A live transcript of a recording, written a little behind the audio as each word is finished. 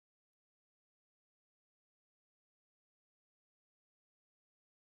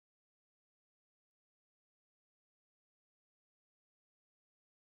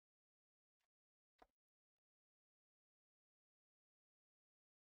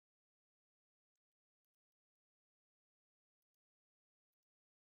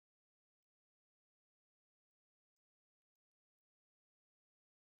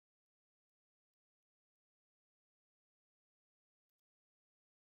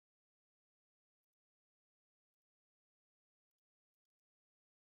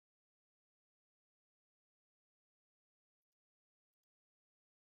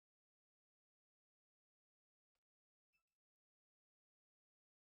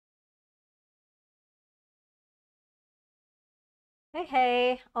Hey,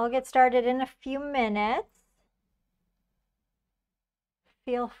 hey, I'll get started in a few minutes.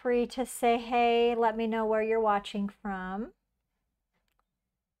 Feel free to say hey, let me know where you're watching from.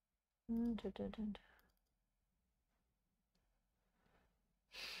 Okay,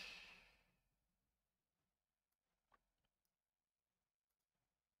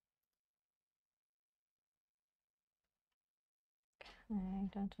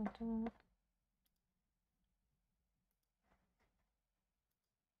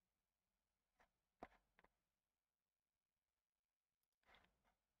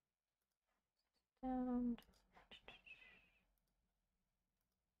 down.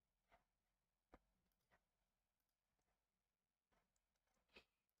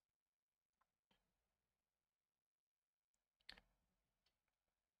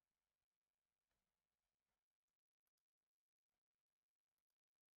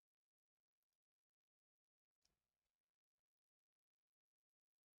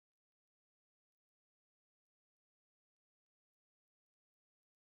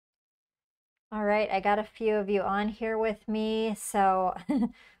 All right, I got a few of you on here with me, so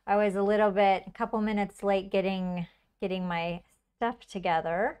I was a couple minutes late getting my stuff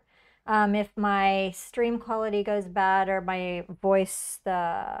together. If my stream quality goes bad or my voice,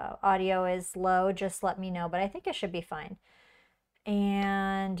 the audio is low, just let me know, but I think it should be fine.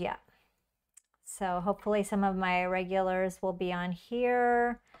 And yeah, so hopefully some of my regulars will be on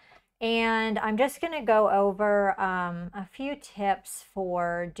here. And I'm just going to go over a few tips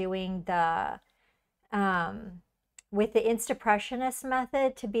for doing with the Impressionist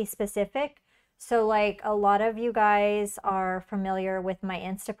method, to be specific. So like a lot of you guys are familiar with my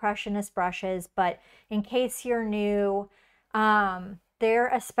Impressionist brushes, but in case you're new, they're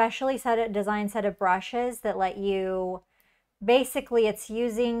a specially designed set of brushes that let you, basically it's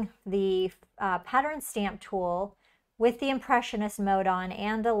using the pattern stamp tool with the Impressionist mode on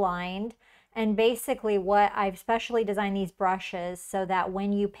and aligned. And basically what I've specially designed these brushes so that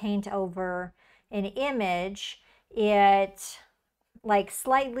when you paint over an image, it like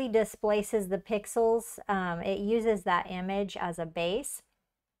slightly displaces the pixels. It uses that image as a base.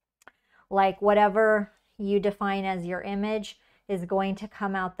 Like whatever you define as your image is going to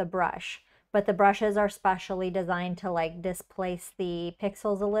come out the brush. But the brushes are specially designed to like displace the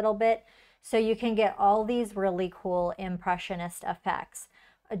pixels a little bit. So you can get all these really cool Impressionist effects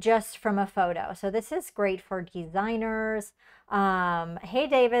just from a photo. So this is great for designers. Hey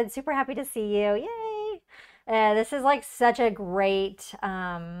David, super happy to see you. Yay! This is like such a great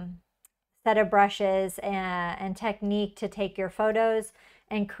set of brushes and technique to take your photos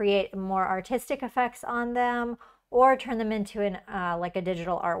and create more artistic effects on them, or turn them into an like a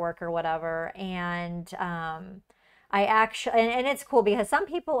digital artwork or whatever. And I actually, and it's cool because some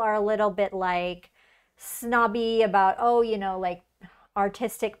people are a little bit like snobby about, oh, you know, like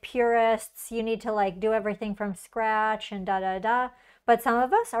artistic purists, you need to like do everything from scratch and da da da. But some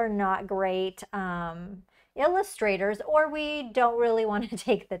of us are not great illustrators, or we don't really want to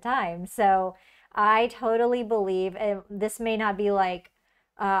take the time. So I totally believe, and this may not be like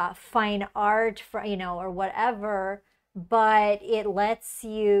fine art, for, you know, or whatever, but it lets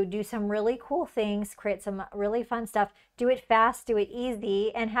you do some really cool things, create some really fun stuff, do it fast, do it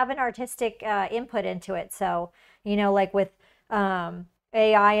easy, and have an artistic input into it. So, you know, like with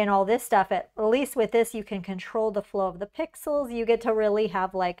AI and all this stuff, at least with this, you can control the flow of the pixels. You get to really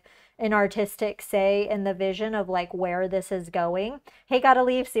have like an artistic say in the vision of like where this is going. Hey, gotta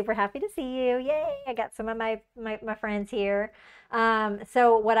leave. Super happy to see you. Yay! I got some of my friends here.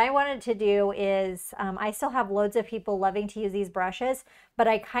 So what I wanted to do is, I still have loads of people loving to use these brushes, but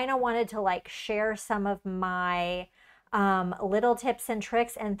I kind of wanted to like share some of my little tips and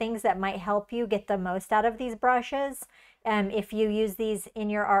tricks and things that might help you get the most out of these brushes. If you use these in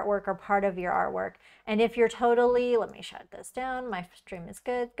your artwork or part of your artwork. And if you're totally, let me shut this down. My stream is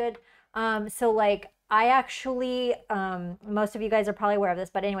good. So like I actually, most of you guys are probably aware of this,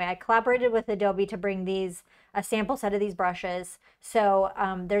 but anyway, I collaborated with Adobe to bring a sample set of these brushes. So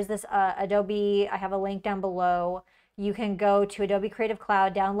there's this Adobe, I have a link down below. You can go to Adobe Creative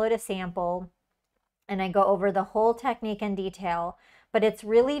Cloud, download a sample, and I go over the whole technique in detail. But it's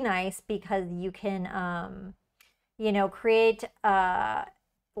really nice because you can, you know, create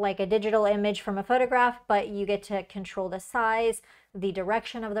like a digital image from a photograph, but you get to control the size, the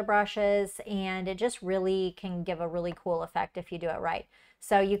direction of the brushes, and it just really can give a really cool effect if you do it right.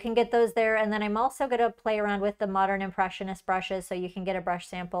 So you can get those there. And then I'm also going to play around with the modern Impressionist brushes, so you can get a brush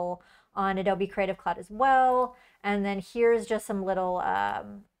sample on Adobe Creative Cloud as well. And then here's just some little,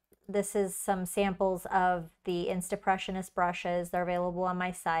 this is some samples of the Impressionist brushes. They're available on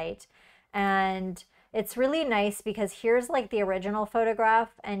my site. And it's really nice because here's like the original photograph,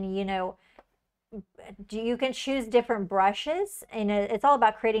 and you can choose different brushes, and it's all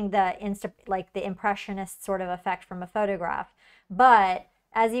about creating the the impressionist sort of effect from a photograph. But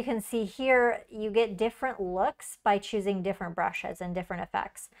as you can see here, you get different looks by choosing different brushes and different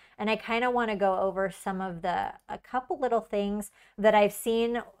effects. And I kind of want to go over a couple little things that I've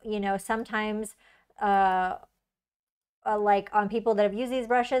seen, sometimes like on people that have used these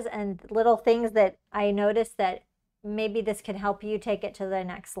brushes, and little things that I noticed that maybe this could help you take it to the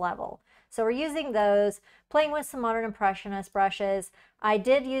next level. So we're using those, playing with some modern impressionist brushes. I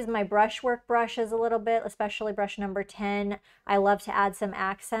did use my brushwork brushes a little bit, especially brush number 10. I love to add some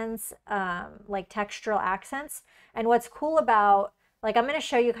accents, like textural accents. And what's cool about, like, I'm going to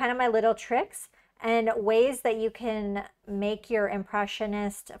show you kind of my little tricks and ways that you can make your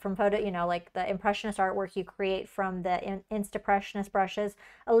impressionist from photo, like the impressionist artwork you create from the Instapressionist brushes,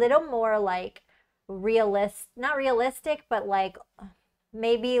 a little more like not realistic, but like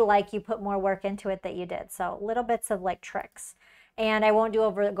maybe like you put more work into it that you did. So little bits of like tricks. And I won't go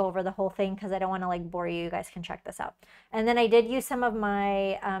over the whole thing because I don't want to like bore you. You guys can check this out. And then I did use some of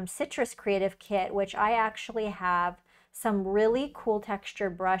my Citrus Creative Kit, which I actually have some really cool texture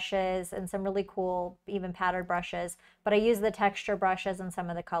brushes and some really cool even patterned brushes, but I use the texture brushes and some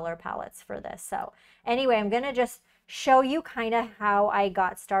of the color palettes for this. So anyway, I'm going to just show you kind of how I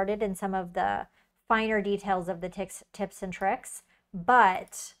got started in some of the finer details of the tips and tricks.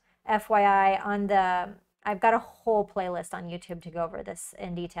 But FYI, I've got a whole playlist on YouTube to go over this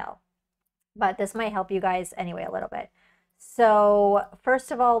in detail, but this might help you guys anyway a little bit. So first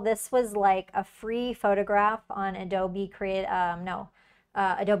of all, this was like a free photograph on Adobe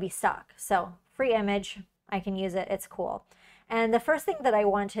Adobe Stock. So free image, I can use it, it's cool. And the first thing that I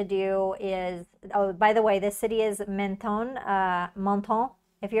want to do is, oh, by the way, this city is Menton,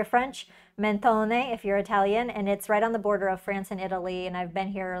 if you're French, Mentone if you're Italian, and it's right on the border of France and Italy, and I've been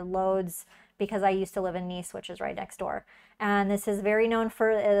here loads because I used to live in Nice, which is right next door. And this is very known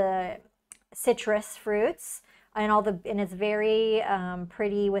for citrus fruits, and it's very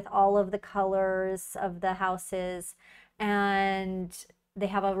pretty with all of the colors of the houses. And they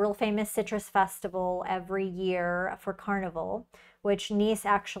have a real famous citrus festival every year for Carnival, which Nice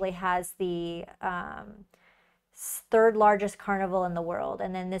actually has the third largest carnival in the world,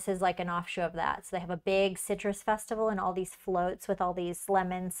 and then this is like an offshoot of that. So they have a big citrus festival and all these floats with all these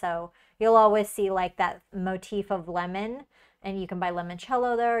lemons, so you'll always see like that motif of lemon, and you can buy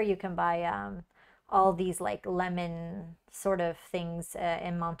limoncello there, you can buy all these like lemon sort of things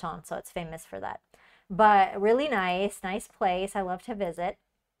in Menton, so it's famous for that. But really nice place. I love to visit.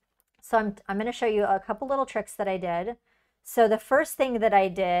 So I'm going to show you a couple little tricks that I did. So the first thing that I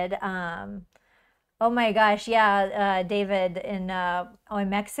did, oh my gosh, yeah, David, in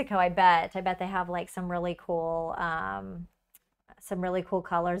Mexico, I bet they have like some really cool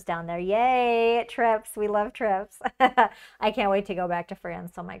colors down there. Yay, trips. We love trips. I can't wait to go back to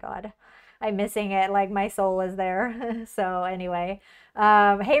France. Oh my God. I'm missing it. Like my soul is there. So anyway,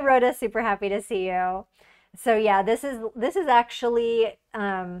 hey Rhoda, super happy to see you. So yeah, this is actually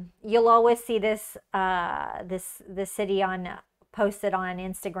you'll always see this this city posted on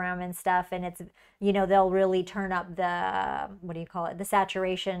Instagram and stuff, and it's they'll really turn up the the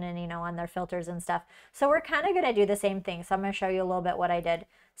saturation and on their filters and stuff. So we're kind of going to do the same thing. So I'm going to show you a little bit what I did.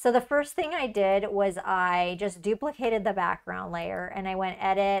 So the first thing I did was I just duplicated the background layer, and I went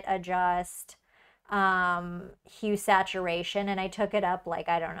edit, adjust, hue saturation, and I took it up like,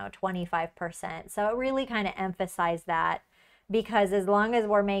 I don't know, 25%. So it really kind of emphasized that, because as long as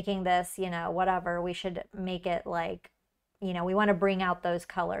we're making this, whatever, we should make it like, we want to bring out those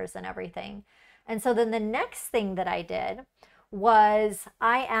colors and everything. And so then the next thing that I did was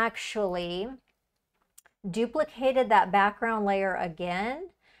I actually duplicated that background layer again,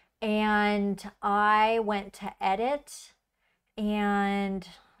 and I went to edit, and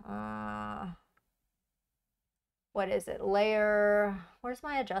what is it? Layer, where's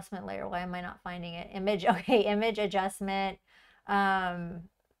my adjustment layer? Why am I not finding it? Image, okay, image adjustment.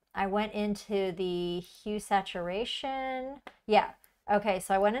 I went into the hue saturation. Yeah, okay,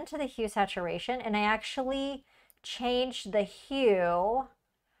 so I went into the hue saturation, and I actually changed the hue,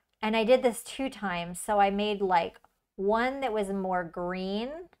 and I did this 2 times. So I made like one that was more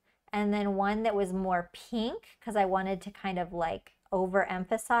green and then one that was more pink, because I wanted to kind of like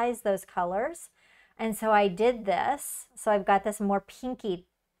overemphasize those colors. And so I did this. So I've got this more pinky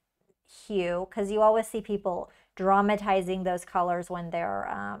hue, because you always see people dramatizing those colors when they're,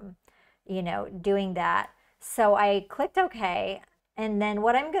 doing that. So I clicked OK. And then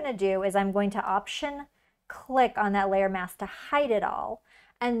what I'm going to do is I'm going to option click on that layer mask to hide it all.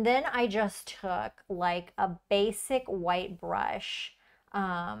 And then I just took like a basic white brush.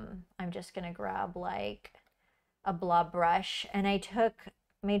 I'm just gonna grab like a blob brush, and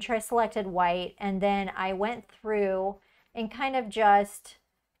made sure I selected white, and then I went through and kind of just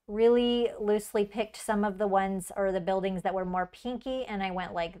really loosely picked some of the ones or the buildings that were more pinky, and I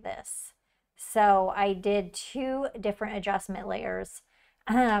went like this. So I did 2 different adjustment layers.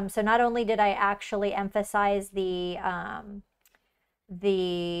 So not only did I actually emphasize and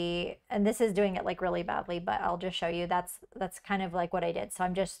this is doing it like really badly, but I'll just show you. That's kind of like what I did. So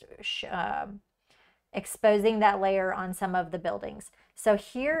I'm just exposing that layer on some of the buildings. So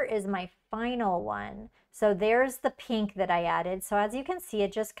here is my final one. So there's the pink that I added. So as you can see,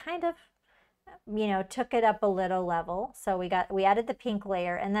 it just kind of, took it up a little level. So we added the pink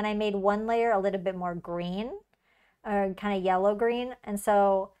layer, and then I made one layer a little bit more green, or kind of yellow green. And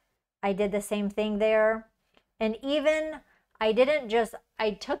so I did the same thing there. And even I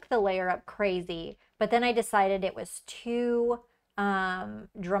took the layer up crazy, but then I decided it was too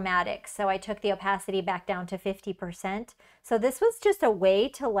dramatic. So I took the opacity back down to 50%. So this was just a way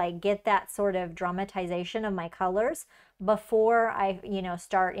to like get that sort of dramatization of my colors before I,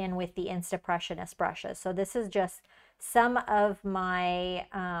 start in with the Impressionist brushes. So this is just some of my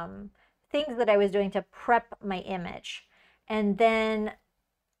things that I was doing to prep my image. And then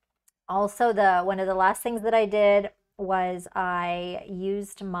also one of the last things that I did was I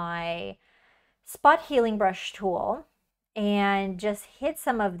used my spot healing brush tool and just hid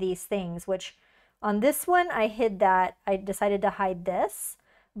some of these things, which on this one, I decided to hide this.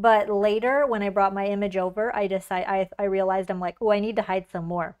 But later when I brought my image over, I realized I'm like, oh, I need to hide some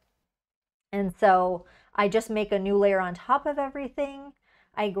more. And so I just make a new layer on top of everything.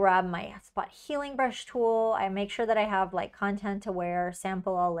 I grab my spot healing brush tool. I make sure that I have like content aware,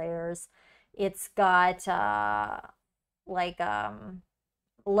 sample all layers. It's got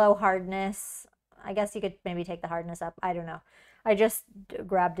low hardness. I guess you could maybe take the hardness up. I don't know. I just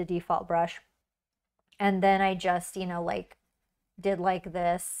grabbed a default brush, and then I just, did like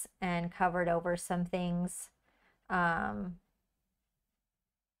this and covered over some things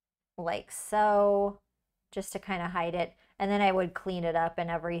like so, just to kind of hide it. And then I would clean it up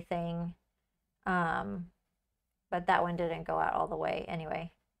and everything. But that one didn't go out all the way.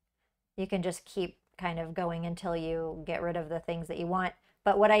 Anyway, you can just keep kind of going until you get rid of the things that you want.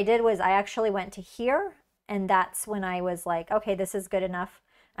 But what I did was I actually went to here, and that's when I was like, okay, this is good enough.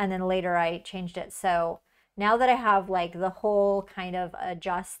 And then later I changed it. So now that I have like the whole kind of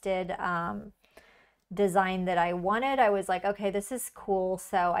adjusted design that I wanted, I was like, okay, this is cool.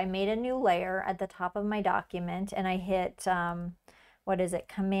 So I made a new layer at the top of my document, and I hit, what is it?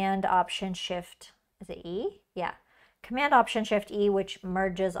 Command Option Shift, is it E? Yeah. Command Option Shift E, which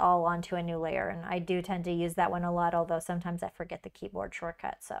merges all onto a new layer. And I do tend to use that one a lot, although sometimes I forget the keyboard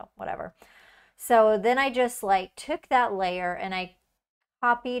shortcut, so whatever. So then I just like took that layer and I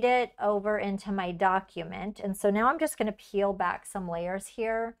copied it over into my document. And so now I'm just going to peel back some layers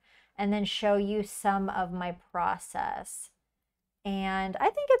here and then show you some of my process. And I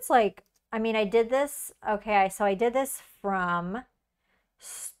think it's like, I mean, I did this, okay, so I did this from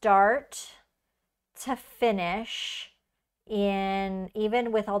start to finish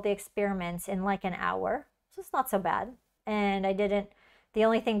even with all the experiments in like an hour. So it's not so bad. And the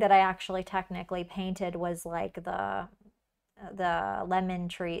only thing that I actually technically painted was like the lemon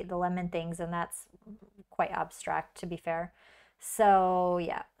tree, the lemon things, and that's quite abstract, to be fair. So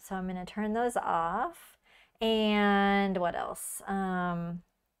yeah, so I'm gonna turn those off. And what else? Yeah,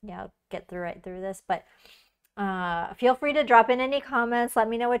 I'll get right through this, but feel free to drop in any comments. Let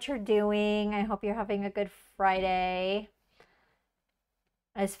me know what you're doing. I hope you're having a good Friday.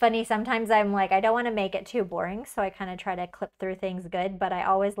 It's funny, sometimes I'm like, I don't want to make it too boring, so I kind of try to clip through things good, but I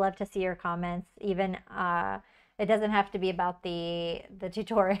always love to see your comments. Even it doesn't have to be about the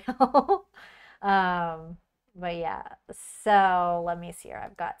tutorial. But yeah, so let me see here.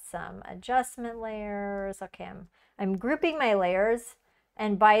 I've got some adjustment layers. Okay, I'm grouping my layers.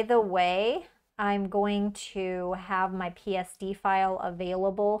 And by the way, I'm going to have my PSD file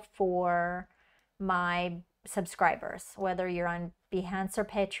available for my subscribers, whether you're on Behance or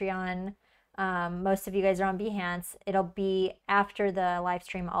Patreon. Most of you guys are on Behance. It'll be after the live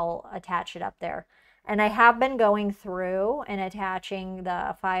stream. I'll attach it up there. And I have been going through and attaching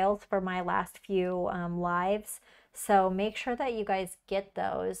the files for my last few lives. So make sure that you guys get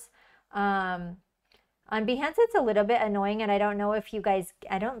those. On Behance, it's a little bit annoying, and I don't know if you guys,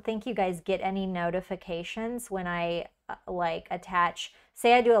 I don't think you guys get any notifications when I like attach,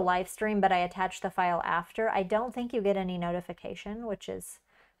 say I do a live stream, but I attach the file after. I don't think you get any notification, which is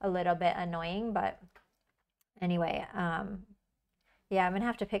a little bit annoying, but anyway, Yeah, I'm gonna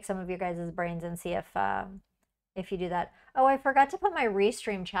have to pick some of your guys' brains and see if you do that. Oh, I forgot to put my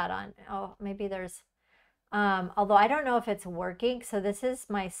Restream chat on. Oh, maybe there's although I don't know if it's working. So this is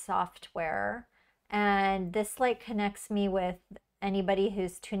my software, and this like connects me with anybody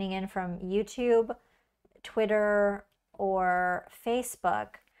who's tuning in from YouTube, Twitter, or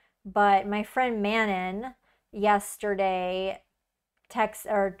Facebook. But my friend Manon yesterday text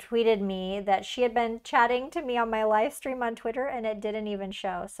or tweeted me that she had been chatting to me on my live stream on Twitter and it didn't even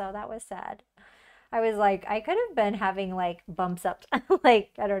show. So that was sad. I was like, I could have been having like bumps up,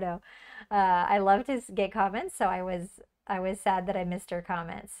 like I don't know. I love to get comments, so I was sad that I missed her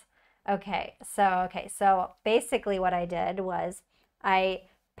comments. So basically what I did was I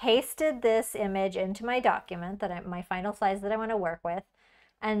pasted this image into my document my final size that I want to work with,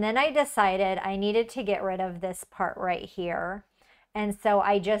 and then I decided I needed to get rid of this part right here. And so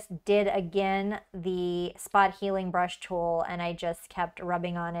I just did again the spot healing brush tool and I just kept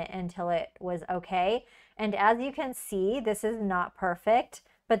rubbing on it until it was okay. And as you can see, this is not perfect,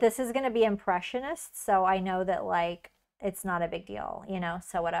 but this is going to be Impressionist. So I know that like it's not a big deal, you know,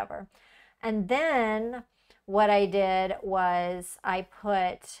 so whatever. And then what I did was I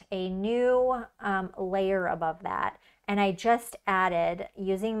put a new layer above that and I just added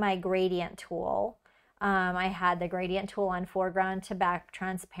using my gradient tool. I had the gradient tool on foreground to back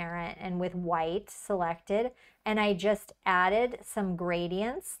transparent and with white selected. And I just added some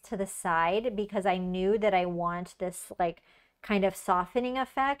gradients to the side because I knew that I want this like kind of softening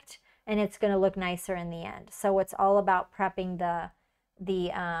effect and it's going to look nicer in the end. So it's all about prepping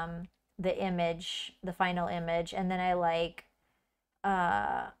the image, the final image. And then I like,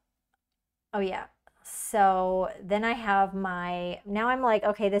 oh yeah. So then I have now I'm like,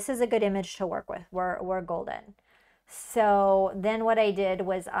 okay, this is a good image to work with. We're golden. So then what I did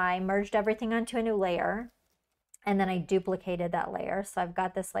was I merged everything onto a new layer and then I duplicated that layer. So I've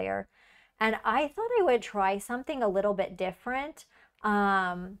got this layer and I thought I would try something a little bit different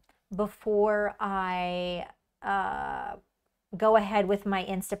before I go ahead with my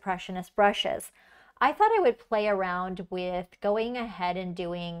Impressionist brushes. I thought I would play around with going ahead and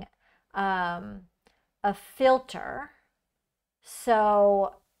doing a filter.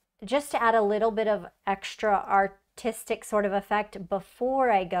 So just to add a little bit of extra artistic sort of effect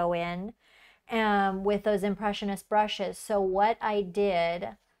before I go in with those Impressionist brushes. So what I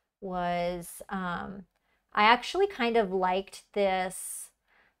did was I actually kind of liked this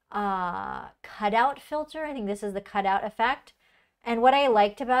cutout filter. I think this is the cutout effect. And what I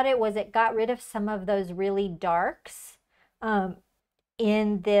liked about it was it got rid of some of those really darks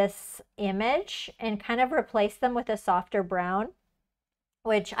in this image and kind of replace them with a softer brown,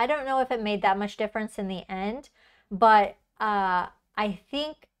 which I don't know if it made that much difference in the end, but I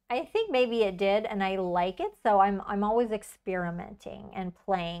think maybe it did, and I like it. So I'm always experimenting and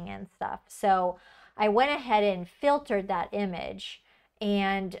playing and stuff. So I went ahead and filtered that image,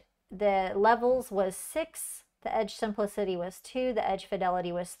 and the levels was 6, the edge simplicity was 2, the edge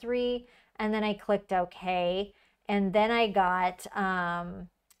fidelity was 3, and then I clicked OK. And then I got,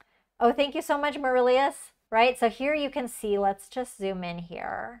 oh, thank you so much, Maurilius, right? So here you can see, let's just zoom in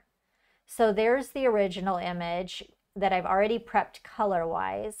here. So there's the original image that I've already prepped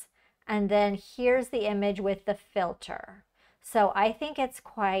color-wise. And then here's the image with the filter. So I think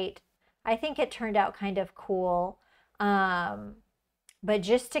I think it turned out kind of cool. But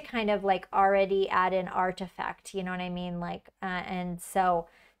just to kind of like already add an artifact, you know what I mean? Like, and so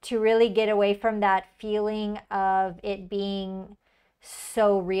to really get away from that feeling of it being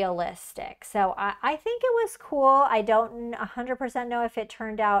so realistic. So I think it was cool. I don't 100% know if it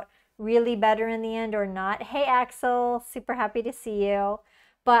turned out really better in the end or not. Hey, Axel, super happy to see you.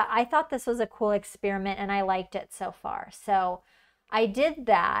 But I thought this was a cool experiment and I liked it so far. So I did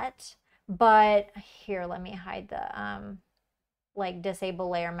that, but here, let me hide the like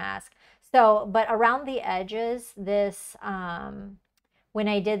disable layer mask. So, but around the edges, this when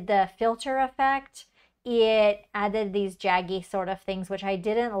I did the filter effect, it added these jaggy sort of things, which I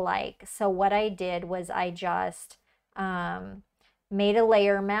didn't like. So what I did was I just made a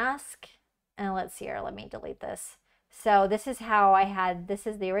layer mask. And let's see here, let me delete this. So this is how I had, this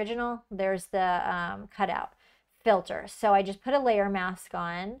is the original. There's the cutout filter. So I just put a layer mask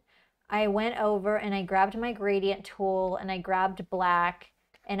on. I went over and I grabbed my gradient tool and I grabbed black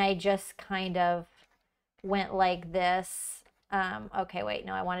and I just kind of went like this. Okay, wait,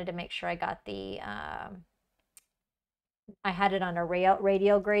 no, I wanted to make sure I got the, I had it on a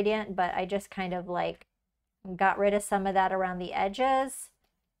radial gradient, but I just kind of like got rid of some of that around the edges.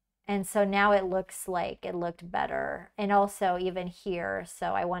 And so now it looks like it looked better. And also even here, so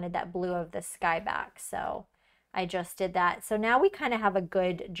I wanted that blue of the sky back. So I just did that. So now we kind of have a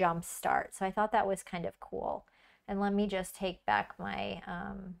good jump start. So I thought that was kind of cool. And let me just take back my,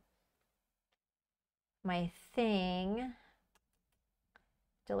 my thing.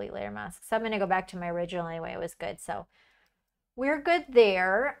 Delete layer mask. So I'm going to go back to my original anyway. It was good. So we're good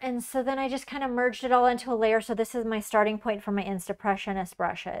there. And so then I just kind of merged it all into a layer. So this is my starting point for my Impressionist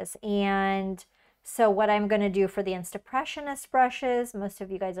brushes. And so what I'm going to do for the Impressionist brushes, most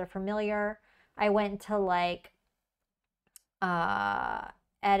of you guys are familiar. I went to like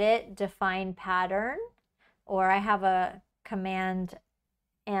edit, define pattern, or I have a command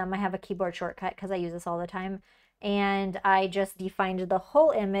M. I have a keyboard shortcut because I use this all the time. And I just defined the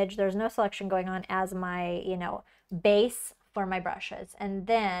whole image. There's no selection going on as my, you know, base for my brushes. And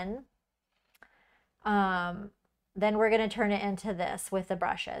then we're going to turn it into this with the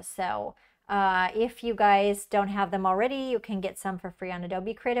brushes. So if you guys don't have them already, you can get some for free on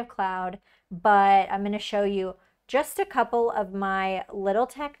Adobe Creative Cloud. But I'm going to show you just a couple of my little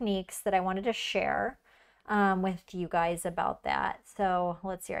techniques that I wanted to share with you guys about that. So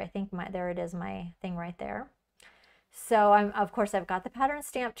let's see here. I think there it is, my thing right there. So of course, I've got the pattern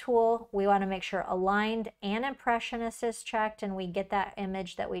stamp tool. We want to make sure aligned and impressionist is checked, and we get that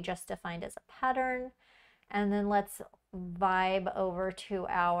image that we just defined as a pattern. And then let's vibe over to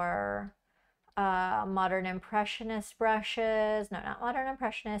our modern impressionist brushes. No, not modern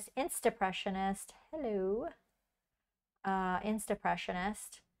impressionist, Instapressionist. Hello.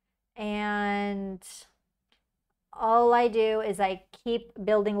 Instapressionist. And all I do is I keep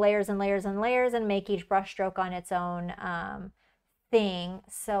building layers and layers and layers and make each brush stroke on its own thing.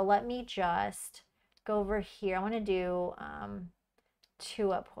 So let me just go over here. I want to do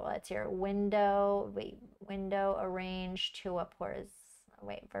two upwards here. Window, arrange, two upwards.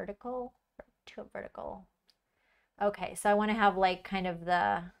 Wait, vertical, two up vertical. Okay, so I want to have like kind of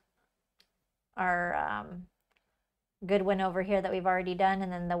our good one over here that we've already done,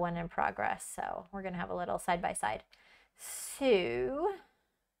 and then the one in progress. So we're going to have a little side by side. So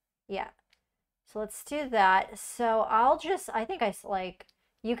yeah, so let's do that. So I think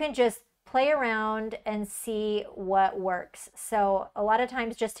you can just play around and see what works. So a lot of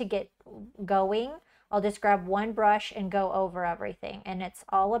times, just to get going, I'll just grab one brush and go over everything. And it's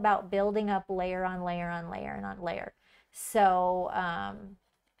all about building up layer on layer on layer and on layer. So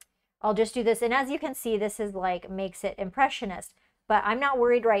I'll just do this. And as you can see, this is like makes it impressionist. But I'm not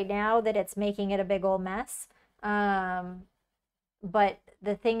worried right now that it's making it a big old mess. But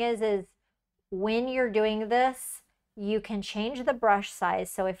the thing is when you're doing this, you can change the brush size.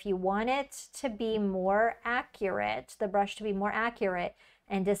 So if you want it to be more accurate, the brush to be more accurate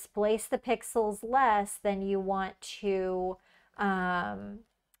and displace the pixels less, then you want to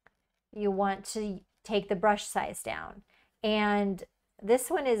take the brush size down. And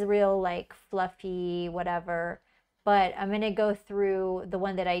this one is real like fluffy, whatever, but I'm going to go through the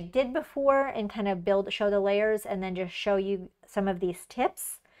one that I did before and kind of show the layers, and then just show you some of these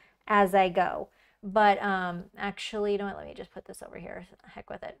tips as I go. But actually, you know what, let me just put this over here. Heck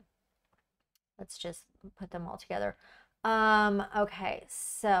with it. Let's just put them all together. Okay,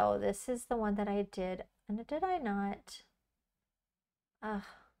 so this is the one that I did, and did I not?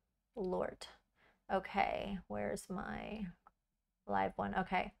 Lord. Okay, where's my live one?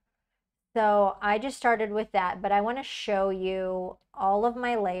 Okay, so I just started with that, but I want to show you all of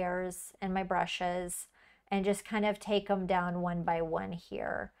my layers and my brushes and just kind of take them down one by one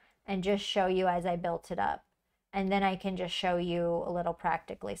here and just show you as I built it up. And then I can just show you a little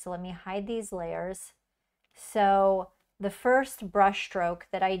practically. So let me hide these layers. So the first brush stroke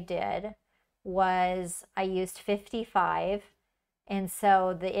that I did was I used 55. And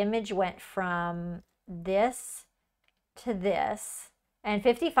so the image went from this to this. And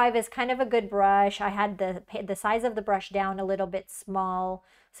 55 is kind of a good brush. I had the size of the brush down a little bit small,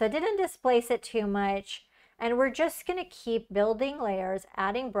 so I didn't displace it too much. And we're just going to keep building layers,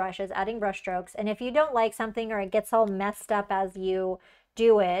 adding brushes, adding brush strokes. And if you don't like something or it gets all messed up as you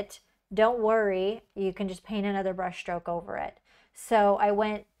do it, don't worry. You can just paint another brush stroke over it. So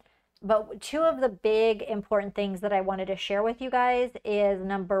but two of the big important things that I wanted to share with you guys is,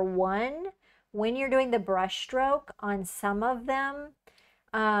 number one, when you're doing the brush stroke on some of them,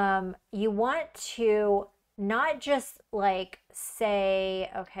 you want to not just like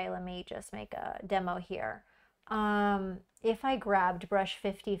say, okay, let me just make a demo here. If I grabbed brush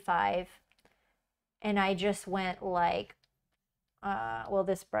 55 and I just went like, well,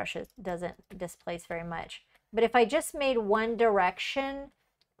 this brush doesn't displace very much, but if I just made one direction,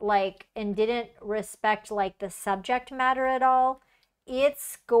 like, and didn't respect like the subject matter at all,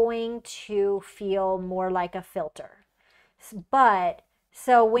 it's going to feel more like a filter. But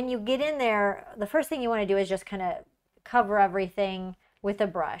So when you get in there, the first thing you want to do is just kind of cover everything with a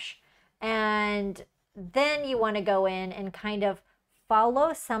brush. And then you want to go in and kind of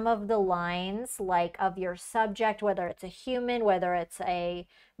follow some of the lines like of your subject, whether it's a human, whether it's a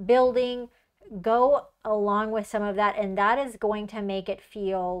building, go along with some of that. And that is going to make it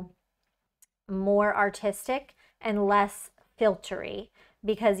feel more artistic and less filtery,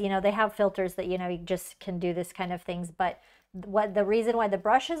 because they have filters that you just can do this kind of things, but what the reason why the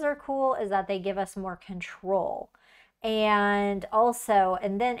brushes are cool is that they give us more control. And also,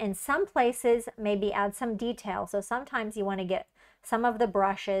 and then in some places maybe add some detail. So sometimes you want to get some of the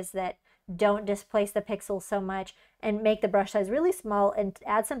brushes that don't displace the pixels so much and make the brush size really small and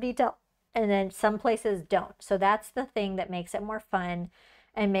add some detail, and then some places don't. So that's the thing that makes it more fun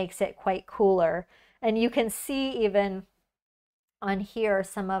and makes it quite cooler. And you can see even on here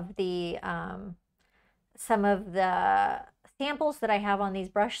some of the samples that I have on these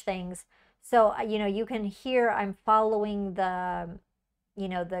brush things. So you can hear I'm following the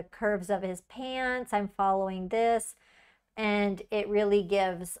curves of his pants. I'm following this, and it really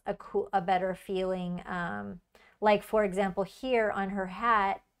gives a better feeling. Like for example, here on her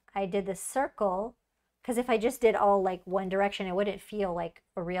hat, I did this circle, because if I just did all like one direction, it wouldn't feel like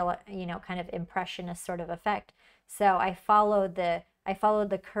a real, kind of impressionist sort of effect. So I followed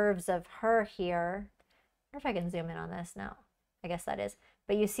the curves of her here. I wonder if I can zoom in on this. No, I guess that is.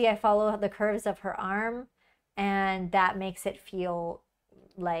 But you see I follow the curves of her arm, and that makes it feel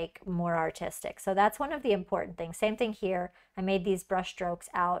like more artistic. So that's one of the important things. Same thing here. I made these brush strokes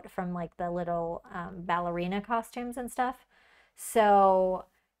out from like the little ballerina costumes and stuff. So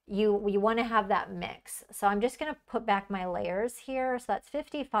you want to have that mix. So I'm just going to put back my layers here. So that's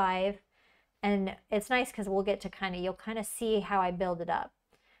 55. And it's nice because we'll get to you'll kind of see how I build it up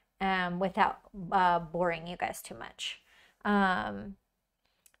without boring you guys too much.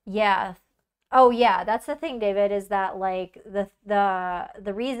 Yeah. Oh yeah, that's the thing, David, is that like the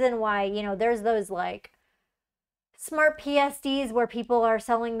reason why, there's those like smart PSDs where people are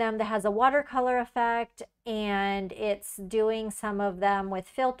selling them that has a watercolor effect, and it's doing some of them with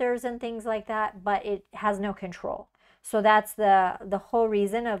filters and things like that, but it has no control. So that's the whole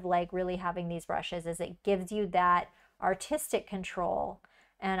reason of like really having these brushes, is it gives you that artistic control.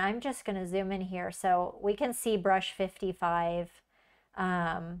 And I'm just going to zoom in here so we can see brush 55.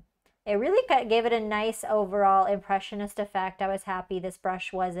 It really gave it a nice overall impressionist effect. I was happy this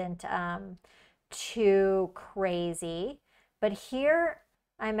brush wasn't too crazy. But here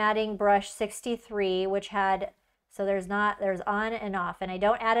I'm adding brush 63, which had, so there's on and off, and I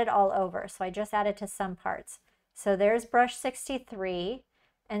don't add it all over, so I just add it to some parts. So there's brush 63,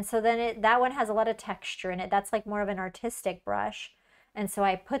 and so then that one has a lot of texture in it. That's like more of an artistic brush, and so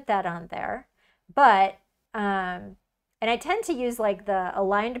I put that on there. But and I tend to use like the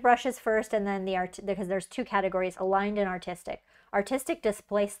aligned brushes first, and then because there's two categories, aligned and artistic. Artistic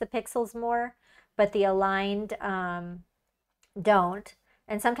displace the pixels more, but the aligned don't.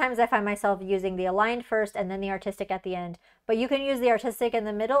 And sometimes I find myself using the aligned first and then the artistic at the end. But you can use the artistic in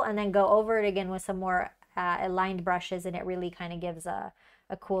the middle and then go over it again with some more aligned brushes, and it really kind of gives a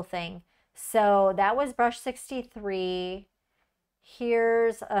cool thing. So that was brush 63.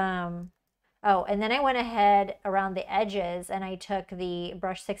 Here's, oh, and then I went ahead around the edges and I took the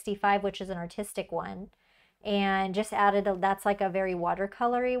brush 65, which is an artistic one, and just added, that's like a very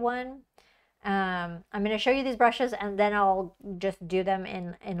watercolory one. I'm going to show you these brushes and then I'll just do them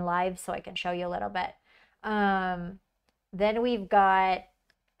in live so I can show you a little bit. Then we've got,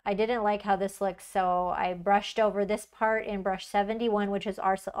 I didn't like how this looks, so I brushed over this part in brush 71, which is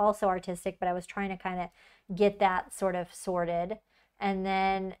also artistic, but I was trying to kind of get that sort of sorted. And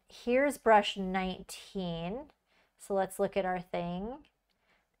then here's brush 19. So let's look at our thing.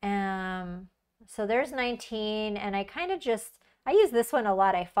 So there's 19, and I kind of I use this one a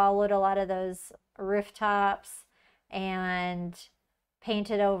lot. I followed a lot of those rooftops and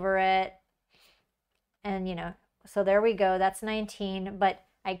painted over it. And so there we go. That's 19, but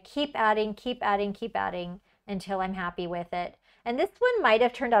I keep adding until I'm happy with it. And this one might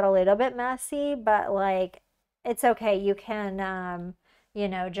have turned out a little bit messy, but like, it's okay. You can,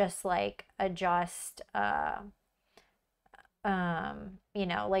 just like adjust, like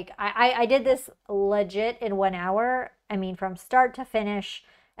I did this legit in 1 hour. I mean, from start to finish,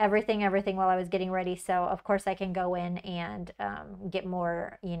 everything while I was getting ready. So of course I can go in and get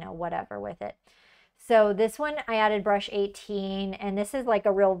more, whatever with it. So this one I added brush 18, and this is like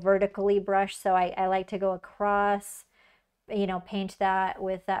a real vertically brush. So I like to go across, paint that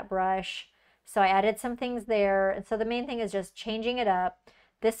with that brush. So I added some things there. And so the main thing is just changing it up.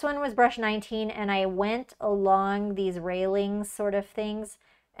 This one was brush 19, and I went along these railings sort of things.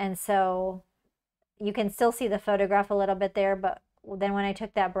 And so you can still see the photograph a little bit there, but then when I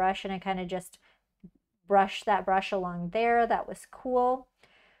took that brush and I kind of just brushed that brush along there, that was cool.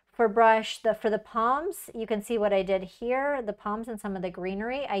 For the palms, you can see what I did here. The palms and some of the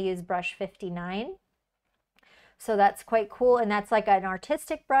greenery, I used brush 59. So that's quite cool. And that's like an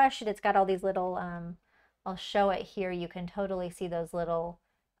artistic brush. And it's got all these little, I'll show it here. You can totally see those little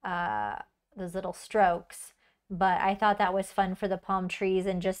strokes. But I thought that was fun for the palm trees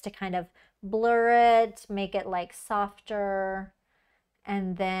and just to kind of blur it, make it like softer.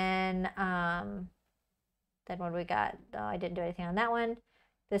 And then what do we got? Oh, I didn't do anything on that one.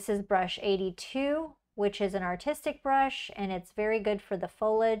 This is brush 82, which is an artistic brush, and it's very good for the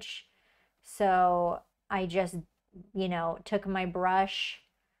foliage. So I just, took my brush.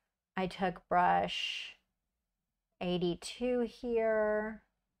 I took brush 82 here.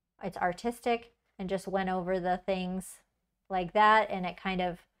 It's artistic, and just went over the things like that. And it kind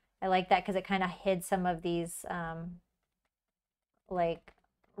of, I like that because it kind of hid some of these like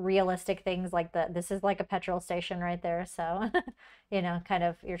realistic things, like this is like a petrol station right there. So, kind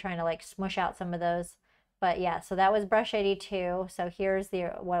of, you're trying to like smush out some of those. But yeah, so that was brush 82. So here's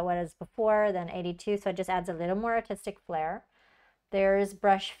what is before, then 82. So it just adds a little more artistic flair. There's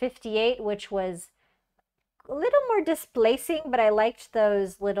brush 58, which was a little more displacing, but I liked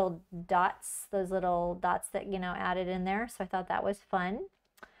those little dots that, added in there. So I thought that was fun.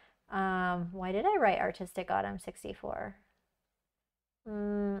 Why did I write Artistic Autumn 64?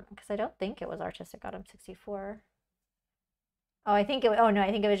 Because I don't think it was Artistic Autumn 64. Oh, I think it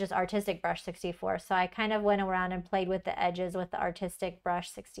was just Artistic Brush 64. So I kind of went around and played with the edges with the Artistic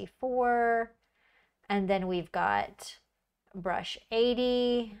Brush 64. And then we've got brush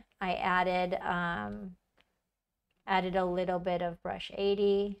 80. I added a little bit of brush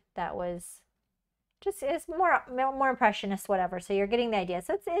 80. That was just, it's more impressionist, whatever. So you're getting the idea.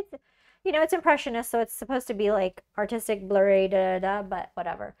 So it's impressionist, so it's supposed to be like artistic, blurry, but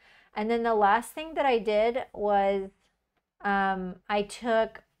whatever. And then the last thing that I did was I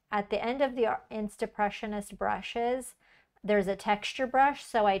took, at the end of the Impressionist brushes, there's a texture brush.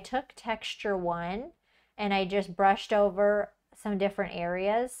 So I took texture 1 and I just brushed over some different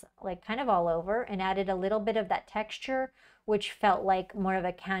areas, like kind of all over, and added a little bit of that texture, which felt like more of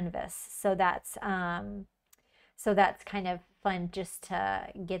a canvas. So that's kind of fun just to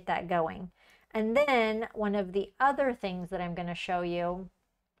get that going. And then one of the other things that I'm going to show you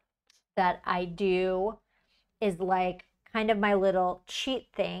that I do is like kind of my little cheat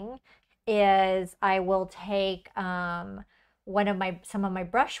thing is I will take some of my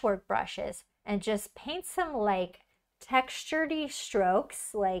brushwork brushes and just paint some like textured-y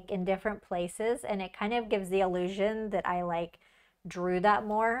strokes like in different places, and it kind of gives the illusion that I like drew that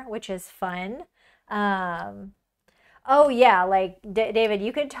more, which is fun. Oh yeah, like David,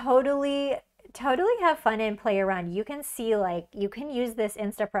 you could totally have fun and play around. You can see, like, you can use this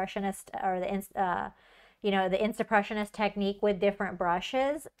Impressionist or the Impressionist technique with different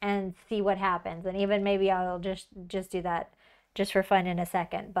brushes and see what happens. And even maybe I'll just do that just for fun in a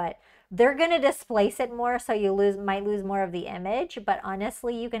second. But they're gonna displace it more, so you might lose more of the image. But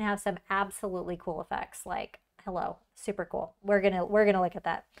honestly, you can have some absolutely cool effects. Like, hello, super cool. We're gonna look at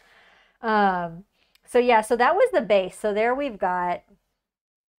that. So yeah, so that was the base. So there we've got,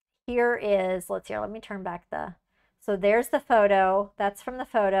 let me turn back so there's the photo. That's from the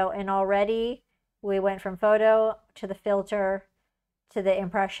photo. And already we went from photo to the filter to the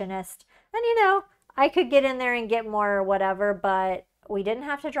Impressionist. And I could get in there and get more or whatever, but we didn't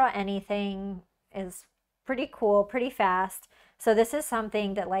have to draw anything. It's pretty cool, pretty fast. So this is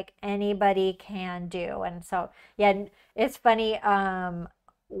something that like anybody can do. And so, yeah, it's funny.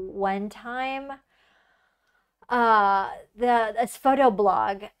 One time, this photo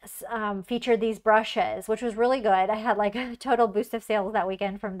blog featured these brushes, which was really good. I had like a total boost of sales that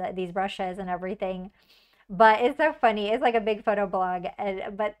weekend from these brushes and everything. But it's so funny. It's like a big photo blog.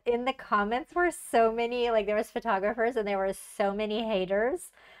 But in the comments were so many, like there was photographers and there were so many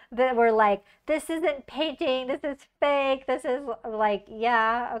haters that were like, this isn't painting, this is fake. This is like,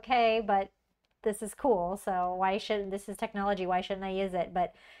 yeah, okay, but this is cool. So this is technology. Why shouldn't I use it?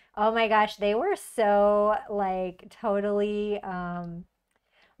 But oh my gosh, they were so like totally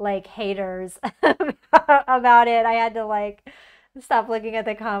like haters about it. I had to like stop looking at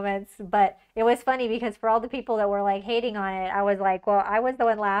the comments. But it was funny because for all the people that were like hating on it, I was like, well, I was the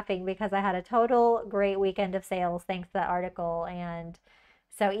one laughing because I had a total great weekend of sales thanks to that article. And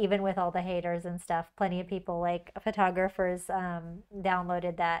so even with all the haters and stuff, plenty of people, like photographers,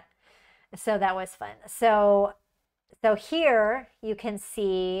 downloaded that. So that was fun. So So here you can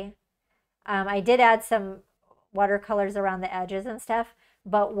see, I did add some watercolors around the edges and stuff,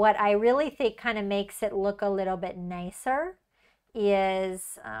 but what I really think kind of makes it look a little bit nicer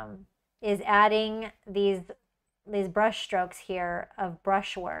is adding these brush strokes here of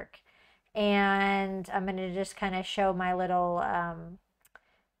brushwork. And I'm going to just kind of show my little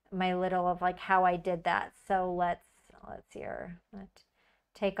of like how I did that. So let's here. Let's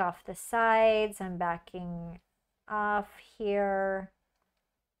take off the sides. I'm backing off here.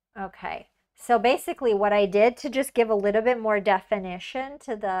 Okay. So basically what I did to just give a little bit more definition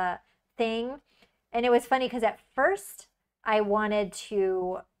to the thing, and it was funny because at first I wanted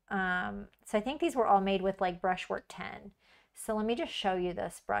to, so I think these were all made with like Brushwork 10. So let me just show you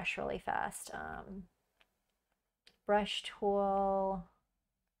this brush really fast. Brush tool,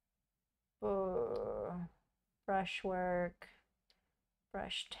 Brushwork,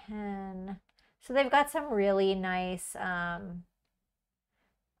 brush 10. So they've got some really nice,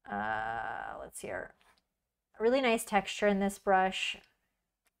 let's see here, really nice texture in this brush,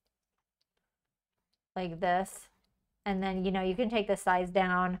 like this. And then, you know, you can take the size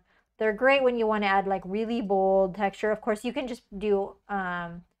down. They're great when you want to add like really bold texture. Of course, you can just do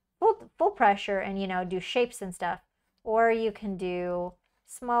full pressure and, you know, do shapes and stuff. Or you can do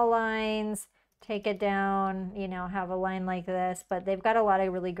small lines, take it down, you know, have a line like this. But they've got a lot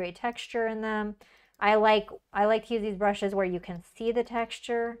of really great texture in them. I like to use these brushes where you can see the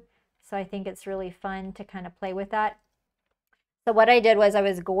texture. So I think it's really fun to kind of play with that. So what I did was I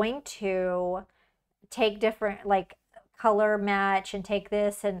was going to take different like color match and take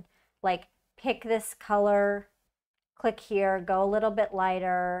this and like pick this color, click here, go a little bit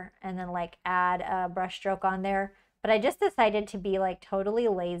lighter, and then like add a brush stroke on there. But I just decided to be like totally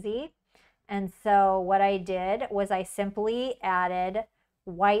lazy. And so what I did was I simply added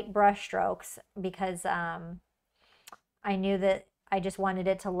white brush strokes because I knew that I just wanted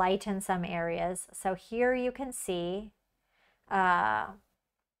it to lighten some areas. So here you can see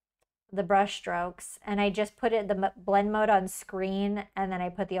the brush strokes, and I just put it the blend mode on screen, and then I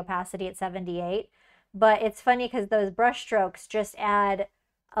put the opacity at 78. But it's funny because those brush strokes just add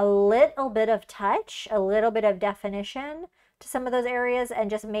a little bit of touch, a little bit of definition to some of those areas, and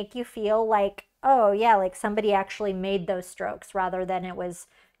just make you feel like, oh yeah, like somebody actually made those strokes rather than it was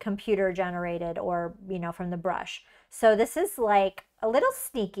computer generated or, you know, from the brush. So this is like a little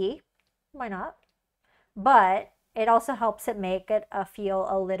sneaky, why not? But it also helps it make it feel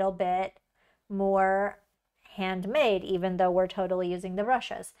a little bit more handmade, even though we're totally using the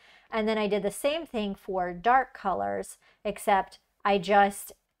brushes. And then I did the same thing for dark colors, except I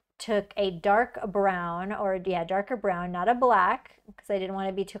just took a dark brown, or yeah, darker brown, not a black, because I didn't want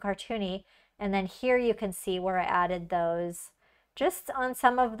to be too cartoony. And then here you can see where I added those just on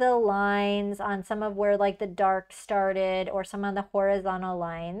some of the lines, on some of where like the dark started, or some of the horizontal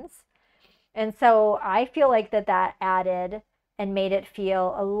lines. And so I feel like that added and made it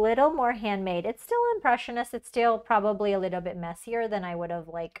feel a little more handmade. It's still Impressionist. It's still probably a little bit messier than I would have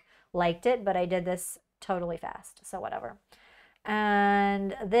liked it, but I did this totally fast, so whatever.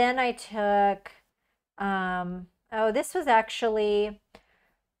 And then I took, oh, this was actually,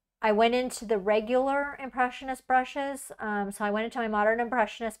 I went into the regular Impressionist brushes. So I went into my Modern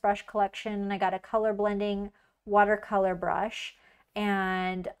Impressionist brush collection and I got a color blending watercolor brush.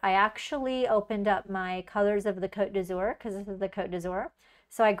 And I actually opened up my colors of the Côte d'Azur, because this is the Côte d'Azur.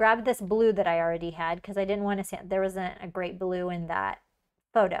 So I grabbed this blue that I already had because I didn't want to see, there wasn't a great blue in that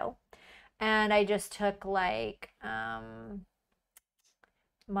photo. And I just took like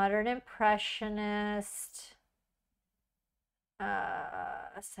Modern Impressionist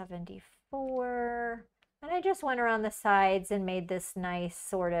 74. And I just went around the sides and made this nice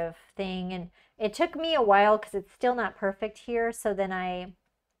sort of thing. And it took me a while because it's still not perfect here. So then I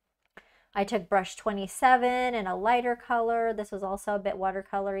took brush 27 in a lighter color. This was also a bit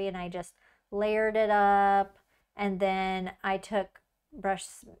watercolory, and I just layered it up. And then I took brush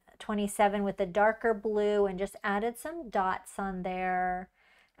 27 with the darker blue and just added some dots on there.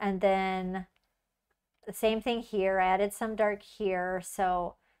 And then the same thing here, I added some dark here.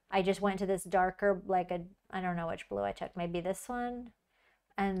 So I just went to this darker, like a, I don't know which blue I took, maybe this one.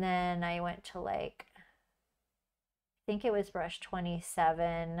 And then I went to like, I think it was brush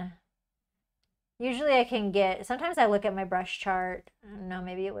 27. Usually I can get, sometimes I look at my brush chart. I don't know,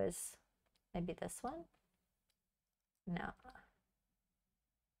 maybe it was, maybe this one? No.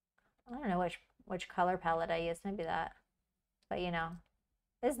 I don't know which color palette I used, maybe that. But you know,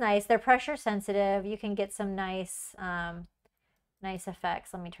 it's nice. They're pressure sensitive. You can get some nice, nice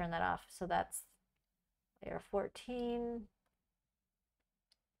effects. Let me turn that off. So that's layer 14.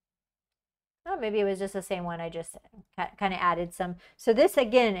 Oh, maybe it was just the same one. I just kind of added some. So this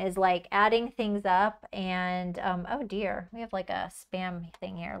again is like adding things up and oh dear, we have like a spam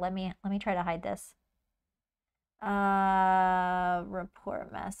thing here. Let me try to hide this.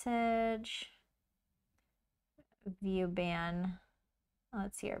 Report message. View ban.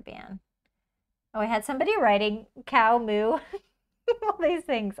 Let's see our ban. Oh, I had somebody writing cow moo. All these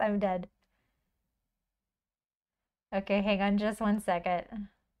things. I'm dead. Okay, hang on just one second.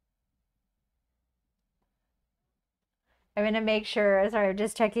 I'm gonna make sure. Sorry, I'm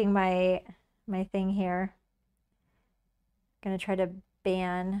just checking my thing here. Gonna try to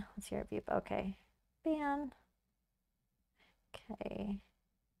ban. Let's see our view. Okay, ban. Okay.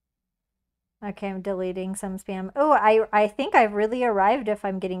 Okay, I'm deleting some spam. Oh, I think I've really arrived if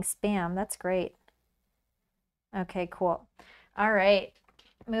I'm getting spam. That's great. Okay, cool. All right,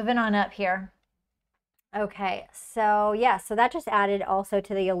 moving on up here. Okay, so yeah, so that just added also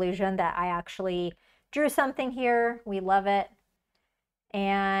to the illusion that I actually drew something here. We love it.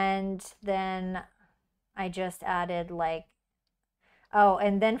 And then I just added like, oh,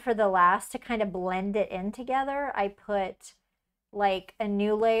 and then for the last to kind of blend it in together, I put like a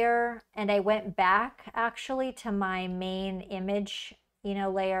new layer and I went back actually to my main image, you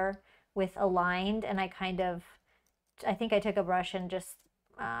know, layer with aligned, and I kind of, I think I took a brush and just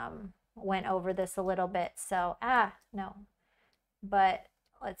went over this a little bit. So, no, but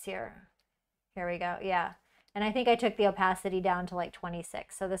let's here we go. Yeah. And I think I took the opacity down to like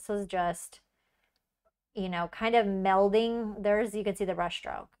 26. So this was just, you know, kind of melding. There's, you can see the brush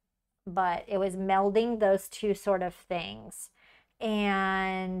stroke, but it was melding those two sort of things.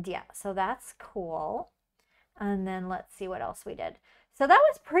 And yeah, so that's cool. And then let's see what else we did. So that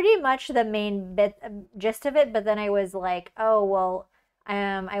was pretty much the main bit, gist of it. But then I was like, oh, well,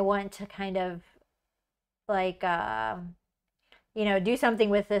 I want to kind of like, you know, do something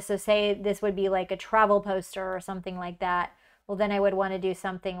with this. So say this would be like a travel poster or something like that. Well, then I would want to do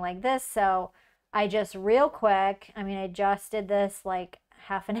something like this. So I just real quick, I mean, I just did this like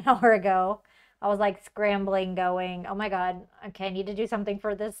half an hour ago. I was like scrambling going, oh my God, okay, I need to do something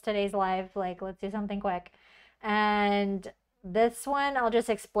for this today's live. Like, let's do something quick. And this one, I'll just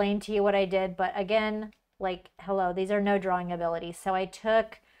explain to you what I did. But again, like, hello, these are no drawing abilities. So I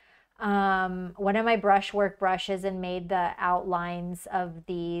took one of my brushwork brushes and made the outlines of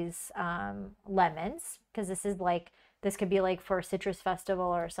these lemons, because this is like, this could be like for Citrus Festival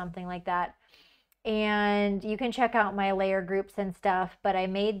or something like that. And you can check out my layer groups and stuff, but I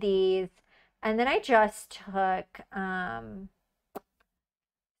made these. And then I just took,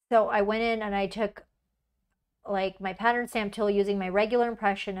 so I went in and I took like my pattern stamp tool using my regular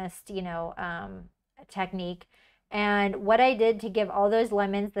Impressionist, you know, technique. And what I did to give all those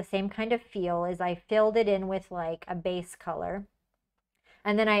lemons the same kind of feel is I filled it in with like a base color.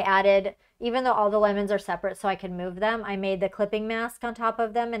 And then I added, even though all the lemons are separate so I can move them, I made the clipping mask on top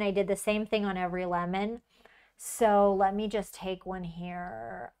of them, and I did the same thing on every lemon. So let me just take one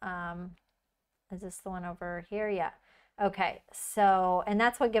here. Is this the one over here? Yeah. Okay. So, and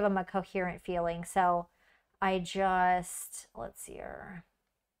that's what give them a coherent feeling. So I just, let's see here.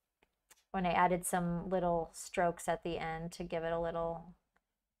 When I added some little strokes at the end to give it a little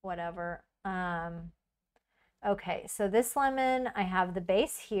whatever. Okay, so this lemon, I have the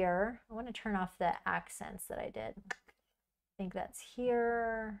base here. I want to turn off the accents that I did. I think that's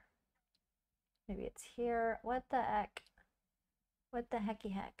here. Maybe it's here. What the heck? What the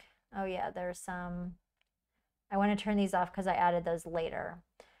hecky heck? Oh yeah, there's some. I want to turn these off because I added those later.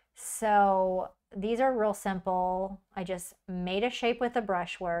 So these are real simple. I just made a shape with the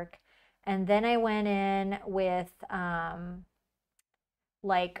brushwork. And then I went in with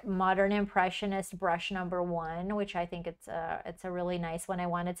like Modern Impressionist brush number 1, which I think it's a really nice one. I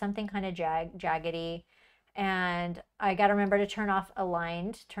wanted something kind of jaggedy. And I got to remember to turn off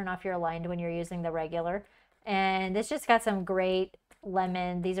aligned. Turn off your aligned when you're using the regular. And this just got some great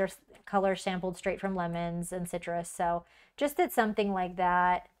lemon. These are colors sampled straight from lemons and citrus. So just did something like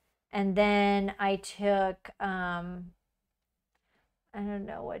that. And then I took, I don't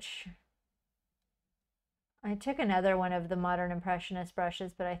know which, I took another one of the Modern Impressionist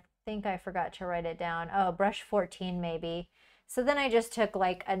brushes, but I think I forgot to write it down. Oh, brush 14 maybe. So then I just took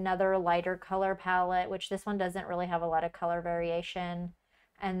like another lighter color palette, which this one doesn't really have a lot of color variation.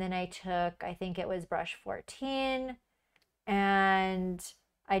 And then I took, I think it was brush 14, and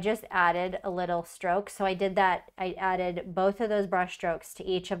I just added a little stroke. So I did that. I added both of those brush strokes to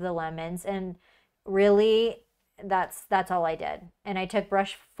each of the lemons, and really that's all I did. And I took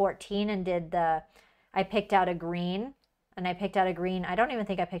brush 14 and did the, I picked out a green, and I picked out a green. I don't even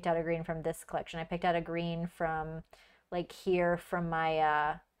think I picked out a green from this collection. I picked out a green from like here from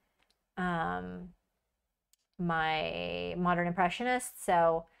my my modern impressionist.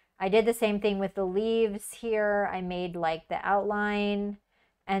 So I did the same thing with the leaves here. I made like the outline,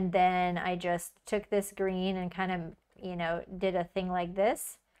 and then I just took this green and kind of, you know, did a thing like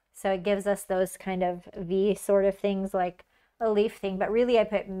this. So it gives us those kind of V sort of things, like a leaf thing, but really I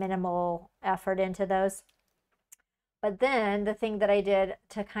put minimal effort into those. But then the thing that I did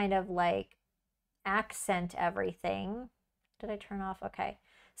to kind of like accent everything, did I turn off? Okay.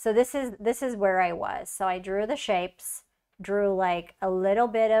 So this is where I was. So I drew the shapes, drew like a little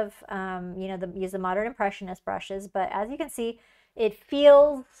bit of, you know, use the modern impressionist brushes, but as you can see, it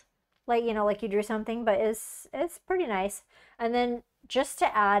feels like, you know, like you drew something, but it's pretty nice. And then just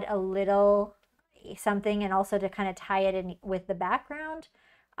to add a little something and also to kind of tie it in with the background,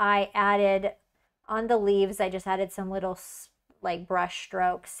 I added on the leaves, I just added some little like brush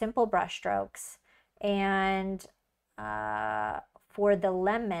strokes, simple brush strokes. And for the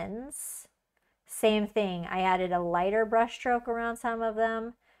lemons, same thing. I added a lighter brush stroke around some of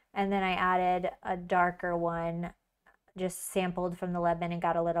them, and then I added a darker one, just sampled from the lemon and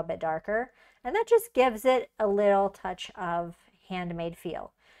got a little bit darker. And that just gives it a little touch of handmade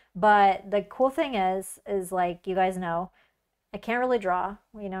feel. But the cool thing is like you guys know, I can't really draw,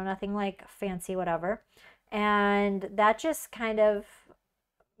 you know, nothing like fancy, whatever. And that just kind of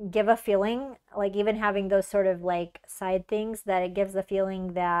give a feeling, like even having those sort of like side things, that it gives the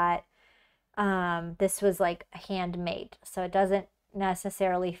feeling that this was like handmade. So it doesn't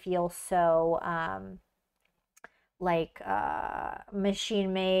necessarily feel so like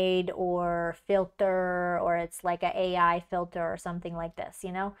machine made or filter, or it's like a AI filter or something like this,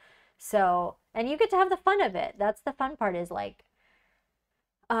 you know? So, and you get to have the fun of it. That's the fun part, is like,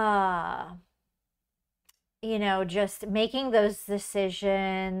 uh, you know, just making those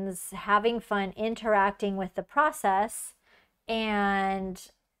decisions, having fun, interacting with the process,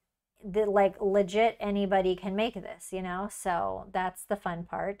 and the like legit anybody can make this, you know? So that's the fun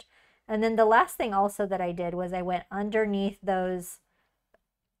part. And then the last thing also that I did was I went underneath those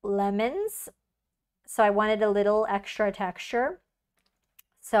lemons. So I wanted a little extra texture.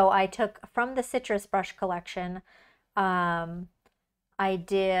 So I took from the citrus brush collection, I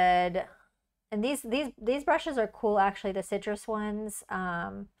did, and these brushes are cool actually, the citrus ones.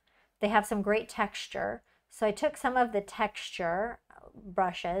 They have some great texture. So I took some of the texture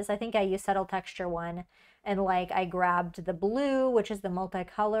brushes. I think I used subtle texture one, and like I grabbed the blue, which is the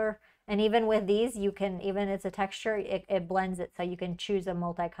multicolor. And even with these, you can, even it's a texture, it blends it, so you can choose a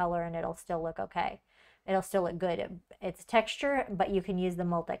multicolor and it'll still look okay. It'll still look good. It's texture, but you can use the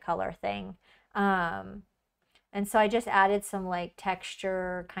multicolor thing. And so I just added some like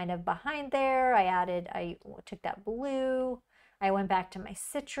texture kind of behind there. I took that blue. I went back to my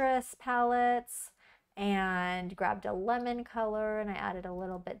citrus palettes and grabbed a lemon color, and I added a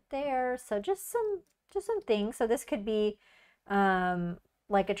little bit there. So just some things. So this could be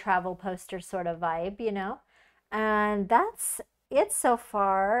like a travel poster sort of vibe, you know? And that's it so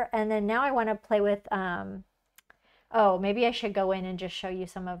far. And then now I want to play with, oh, maybe I should go in and just show you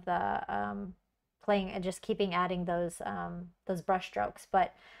some of the playing and just keeping adding those brush strokes.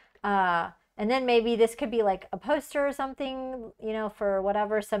 But and then maybe this could be like a poster or something, you know, for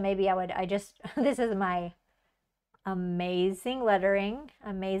whatever. So maybe I just this is my amazing lettering.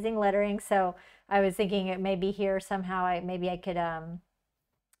 So I was thinking it maybe here somehow maybe I could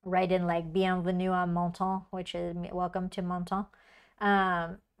write in like bienvenue à Menton, which is welcome to Menton.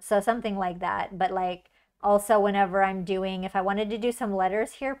 So something like that. But like also whenever I'm doing, if I wanted to do some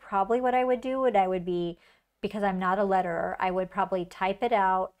letters here, probably what I would do would be, because I'm not a letterer, I would probably type it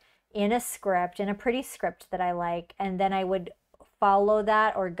out in a script, in a pretty script that I like, and then I would follow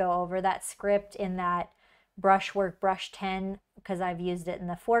that or go over that script in that brushwork brush 10, because I've used it in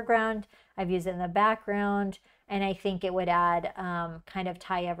the foreground, I've used it in the background, and I think it would add kind of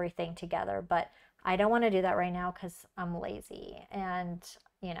tie everything together. But I don't want to do that right now because I'm lazy and,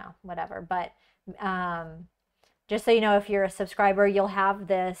 you know, whatever. But just so you know, if you're a subscriber, you'll have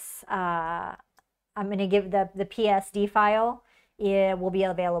this. I'm going to give the PSD file. It will be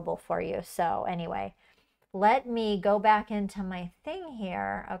available for you. So anyway, let me go back into my thing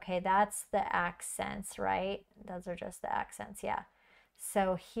here. Okay, that's the accents, right? Those are just the accents, yeah.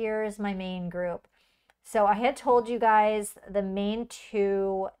 So here's my main group. So I had told you guys the main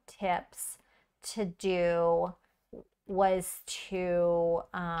two tips to do was to,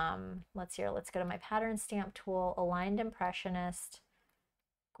 let's go to my pattern stamp tool, aligned impressionist,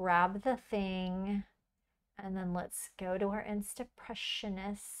 grab the thing, and then let's go to our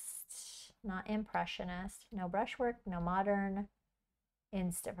Impressionist, not impressionist, no brushwork, no modern,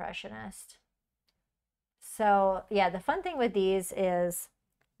 Impressionist. So yeah, the fun thing with these is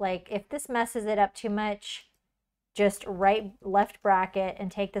Like if this messes it up too much, just right left bracket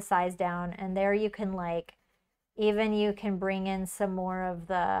and take the size down, and there you can like, even you can bring in some more of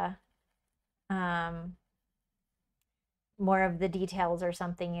the details or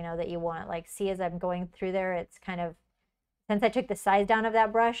something, you know, that you want. Like see, as I'm going through there, it's kind of, since I took the size down of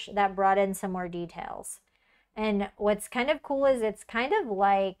that brush, that brought in some more details. And what's kind of cool is it's kind of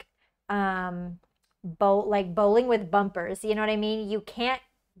like like bowling with bumpers. You know what I mean? You can't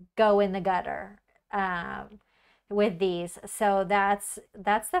go in the gutter with these. So that's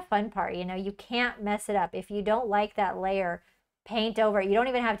the fun part. You know, you can't mess it up. If you don't like that layer, paint over it. You don't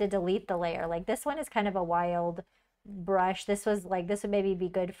even have to delete the layer. Like this one is kind of a wild brush. This was like, this would maybe be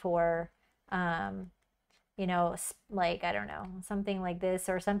good for you know, like, I don't know, something like this,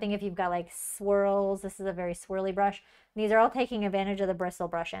 or something if you've got like swirls. This is a very swirly brush. These are all taking advantage of the bristle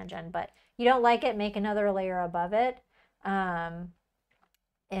brush engine, but you don't like it, make another layer above it, and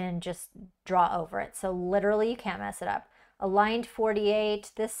just draw over it. So literally you can't mess it up. Aligned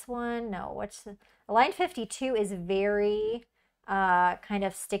 48, this one, no, aligned 52 is very kind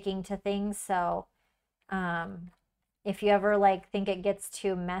of sticking to things. So if you ever like think it gets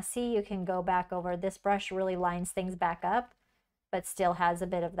too messy, you can go back over. This brush really lines things back up, but still has a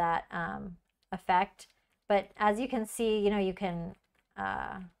bit of that effect. But as you can see, you know, you can,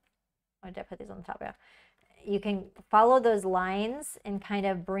 why did I put these on the top? Yeah. You can follow those lines and kind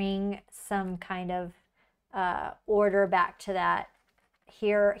of bring some kind of order back to that.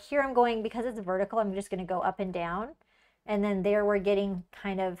 Here I'm going, because it's vertical, I'm just going to go up and down. And then there we're getting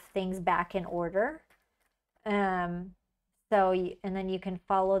kind of things back in order. And then you can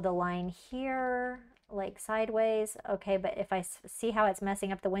follow the line here, like sideways. Okay, but if I see how it's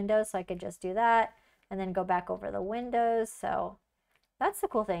messing up the windows, so I could just do that and then go back over the windows. So that's the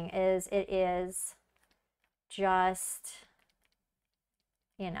cool thing, is it is just,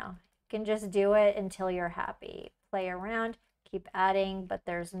 you know, you can just do it until you're happy. Play around, keep adding, but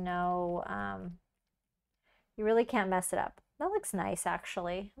there's no, you really can't mess it up. That looks nice,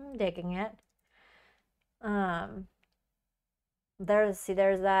 actually. I'm digging it. There's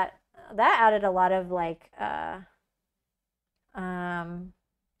that added a lot of like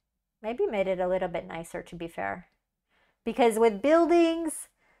maybe made it a little bit nicer, to be fair, because with buildings,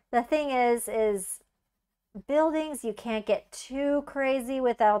 the thing is buildings, you can't get too crazy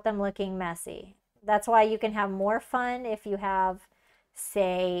without them looking messy. That's why you can have more fun if you have,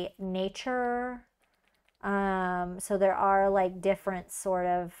 say, nature. So there are like different sort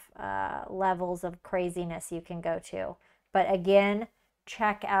of levels of craziness you can go to. But again,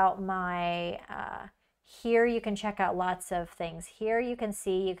 check out my, here you can check out lots of things. Here you can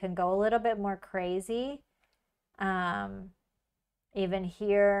see you can go a little bit more crazy. Even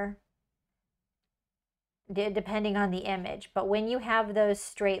here, depending on the image. But when you have those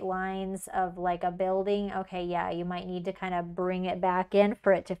straight lines of like a building, okay, yeah, you might need to kind of bring it back in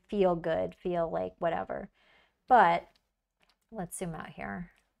for it to feel good, feel like whatever. But let's zoom out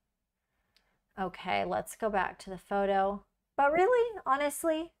here. Okay, let's go back to the photo. But really,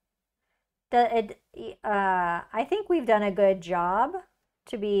 honestly, I think we've done a good job,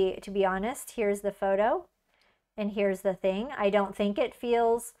 to be honest. Here's the photo, and here's the thing. I don't think it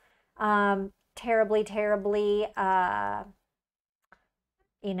feels terribly,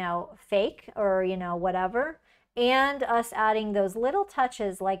 you know, fake or, you know, whatever. And us adding those little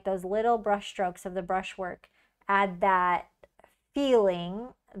touches, like those little brush strokes of the brushwork, add that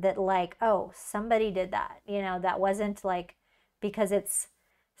feeling that like, oh, somebody did that, you know, that wasn't like, because it's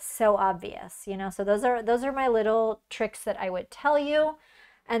so obvious, you know. So those are my little tricks that I would tell you.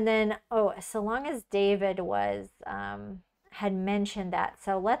 And then, oh, so long as David was had mentioned that,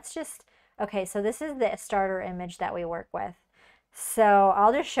 so let's just, okay, so this is the starter image that we work with. So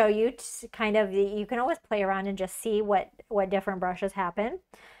I'll just show you kind of you can always play around and just see what different brushes happen.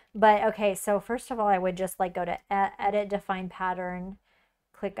 But okay, so first of all, I would just like go to edit, define pattern,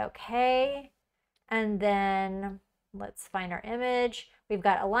 click OK, and then let's find our image. We've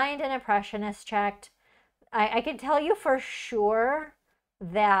got aligned and impressionist checked. I can tell you for sure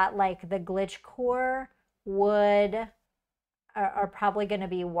that like the glitch core would are probably going to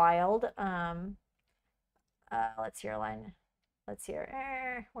be wild. Let's see your line. Let's see your,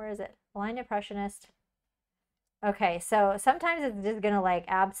 where is it? Aligned impressionist. Okay, so sometimes it's just gonna like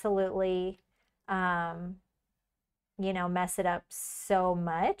absolutely, you know, mess it up so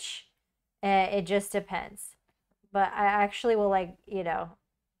much. It just depends. But I actually will like, you know,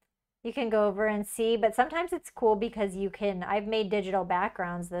 you can go over and see, but sometimes it's cool because you can, I've made digital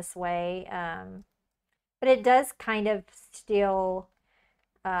backgrounds this way, but it does kind of still,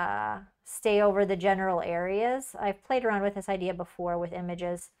 stay over the general areas. I've played around with this idea before with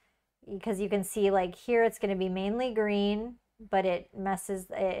images because you can see like here it's going to be mainly green, but it messes,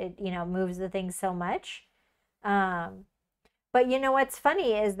 it you know, moves the things so much. But you know what's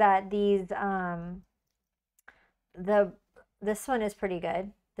funny is that these, this one is pretty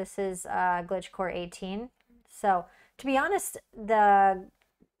good. This is Glitch Core 18. So to be honest, the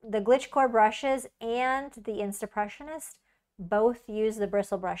Glitch Core brushes and the Impressionist both use the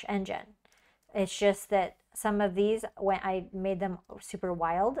bristle brush engine. It's just that some of these, when I made them super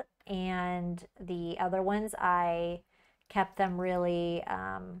wild, and the other ones I kept them really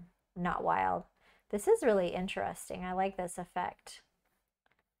not wild. This is really interesting. I like this effect.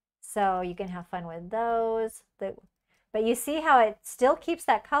 So you can have fun with those. But you see how it still keeps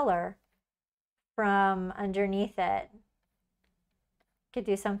that color from underneath it. Could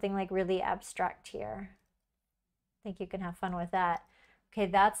do something like really abstract here. I think you can have fun with that. Okay,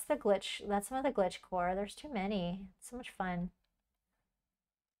 that's the glitch. That's some of the glitch core. There's too many. It's so much fun.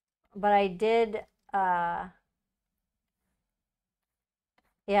 But I did, yeah,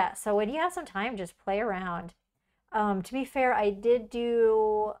 so when you have some time, just play around. To be fair, I did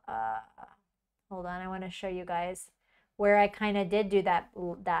do, hold on, I want to show you guys where I kind of did do that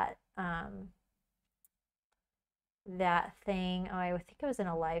thing. Oh, I think it was in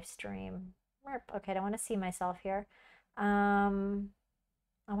a live stream. Okay, I don't want to see myself here. Oh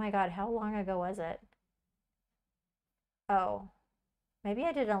my God, how long ago was it? Oh, maybe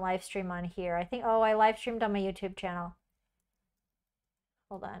I did a live stream on here. I think, oh, I live streamed on my YouTube channel.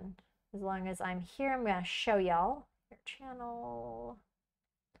 Hold on. As long as I'm here, I'm going to show y'all your channel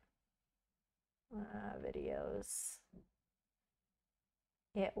videos.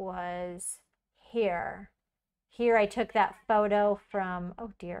 It was here. Here I took that photo from,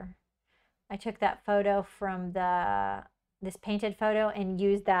 oh dear. I took that photo from this painted photo and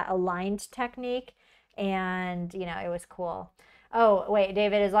used that aligned technique, and you know, it was cool. Oh, wait,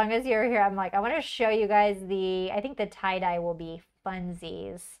 David, as long as you're here, I'm like, I want to show you guys I think the tie-dye will be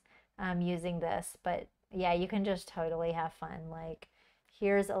funsies using this, but yeah, you can just totally have fun. Like,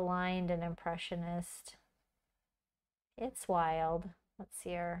 here's aligned and Impressionist. It's wild. Let's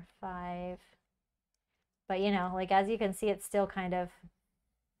see here, 5. But you know, like as you can see, it's still kind of,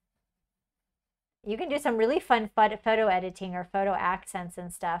 you can do some really fun photo editing or photo accents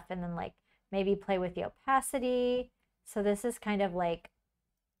and stuff, and then like maybe play with the opacity. So this is kind of like,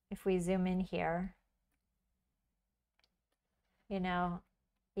 if we zoom in here, you know,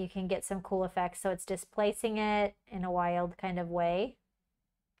 you can get some cool effects. So it's displacing it in a wild kind of way.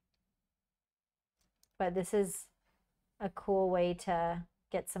 But this is a cool way to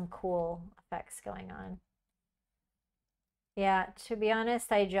get some cool effects going on. Yeah, to be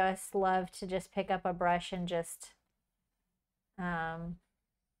honest, I just love to just pick up a brush and just, you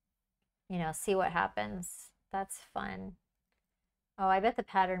know, see what happens. That's fun. Oh, I bet the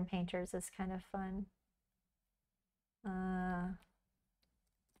pattern painters is kind of fun.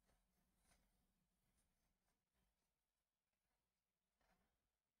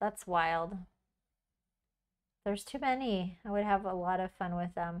 That's wild. There's too many. I would have a lot of fun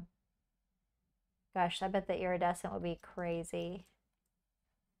with them. Gosh, I bet the iridescent would be crazy.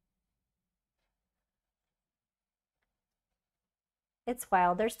 It's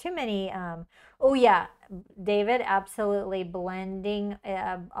wild. There's too many. Oh yeah, David, absolutely blending.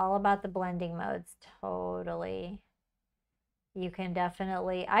 All about the blending modes. Totally. You can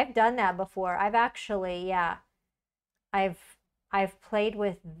definitely. I've done that before. I've actually, yeah. I've played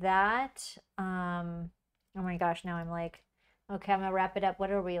with that. Oh my gosh, now I'm like, okay, I'm gonna wrap it up. What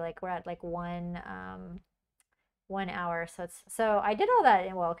are we like? We're at like 1 hour. So I did all that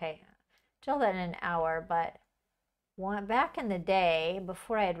in, well, okay. Did all that in an hour, but back in the day,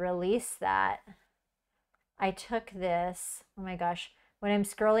 before I had released that, I took this, oh my gosh, when I'm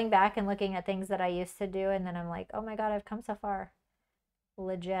scrolling back and looking at things that I used to do, and then I'm like, oh my God, I've come so far.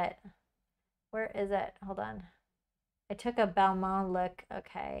 Legit. Where is it? Hold on. I took a Balmain look.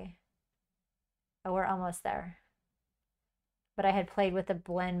 Okay. Oh, we're almost there. But I had played with the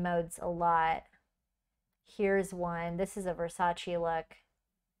blend modes a lot. Here's one. This is a Versace look.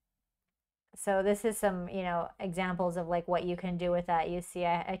 So this is some, you know, examples of like what you can do with that. You see,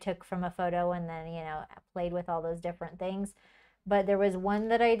 I took from a photo and then, you know, played with all those different things. But there was one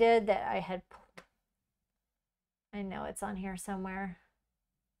that I did that I had, I know it's on here somewhere.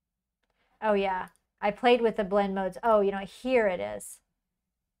 Oh yeah, I played with the blend modes. Oh, you know, here it is.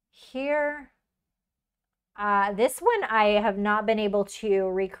 Here, this one I have not been able to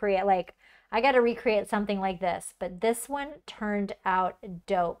recreate. Like, I got to recreate something like this, but this one turned out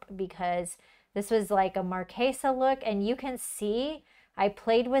dope because this was like a Marquesa look, and you can see I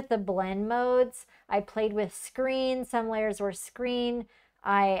played with the blend modes. I played with screen. Some layers were screen.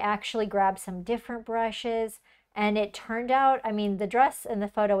 I actually grabbed some different brushes, and it turned out, I mean, the dress in the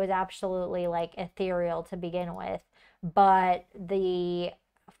photo was absolutely like ethereal to begin with, but the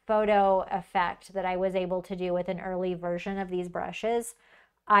photo effect that I was able to do with an early version of these brushes,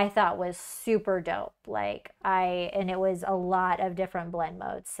 I thought was super dope. And it was a lot of different blend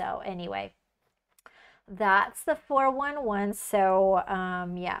modes. So anyway, that's the 411. So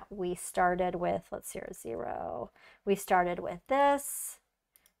yeah, we started with, let's see, 0. We started with this.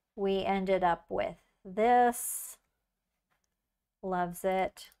 We ended up with this. Loves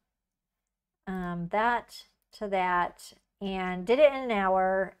it. That to that, and did it in an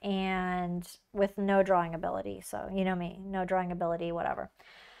hour, and with no drawing ability. So you know me, no drawing ability, whatever.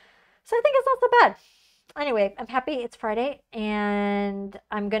 So I think it's not so bad. Anyway, I'm happy it's Friday, and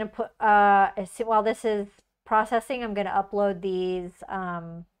I'm gonna put while this is processing, I'm gonna upload these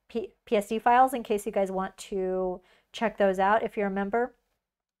PSD files in case you guys want to check those out if you're a member.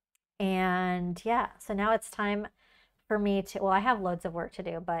 And yeah, so now it's time for me to, well, I have loads of work to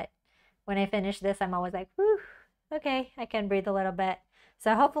do, but when I finish this, I'm always like, whew, okay, I can breathe a little bit.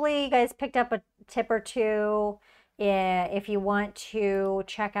 So hopefully you guys picked up a tip or two. If you want to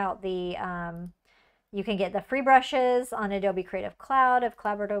check out the, you can get the free brushes on Adobe Creative Cloud. I've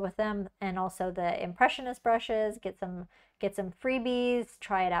collaborated with them, and also the Impressionist brushes. Get some freebies.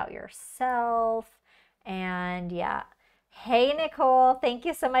 Try it out yourself. And yeah. Hey, Nicole. Thank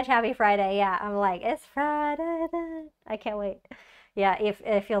you so much. Happy Friday. Yeah, I'm like, it's Friday then. I can't wait. Yeah,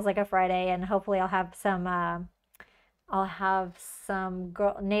 it feels like a Friday, and hopefully I'll have some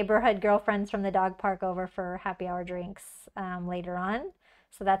neighborhood girlfriends from the dog park over for happy hour drinks later on.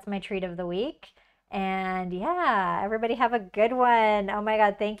 So that's my treat of the week. And yeah, everybody have a good one. Oh my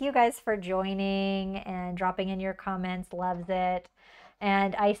God, thank you guys for joining and dropping in your comments. Loves it.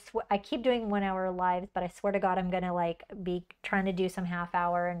 And I keep doing 1 hour lives, but I swear to God, I'm gonna like be trying to do some half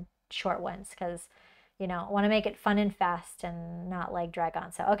hour and short ones, because you know, I want to make it fun and fast and not like drag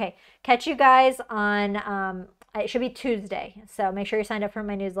on. So, okay, catch you guys on, it should be Tuesday. So make sure you're signed up for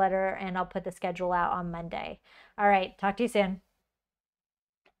my newsletter, and I'll put the schedule out on Monday. All right, talk to you soon.